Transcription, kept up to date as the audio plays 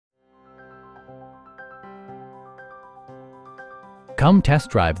Come test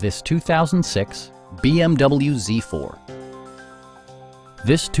drive this 2006 BMW Z4.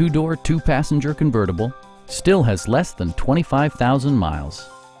 This two-door, two-passenger convertible still has less than 25,000 miles.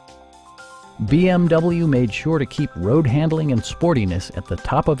 BMW made sure to keep road handling and sportiness at the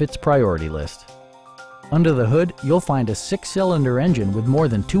top of its priority list. Under the hood, you'll find a 6-cylinder engine with more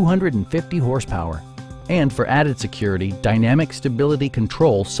than 250 horsepower. And for added security, dynamic stability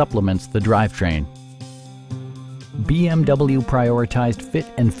control supplements the drivetrain. BMW prioritized fit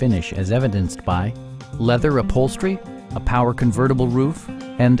and finish as evidenced by leather upholstery, a power convertible roof,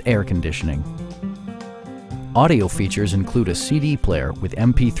 and air conditioning. Audio features include a CD player with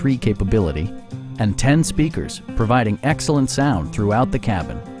MP3 capability and 10 speakers, providing excellent sound throughout the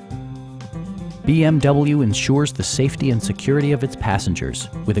cabin. BMW ensures the safety and security of its passengers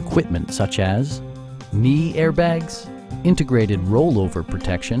with equipment such as knee airbags, integrated rollover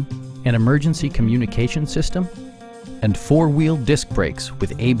protection, an emergency communication system, and 4-wheel disc brakes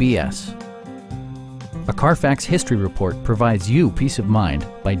with ABS. A Carfax history report provides you peace of mind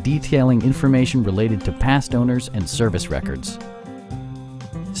by detailing information related to past owners and service records.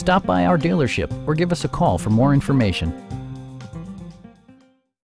 Stop by our dealership or give us a call for more information.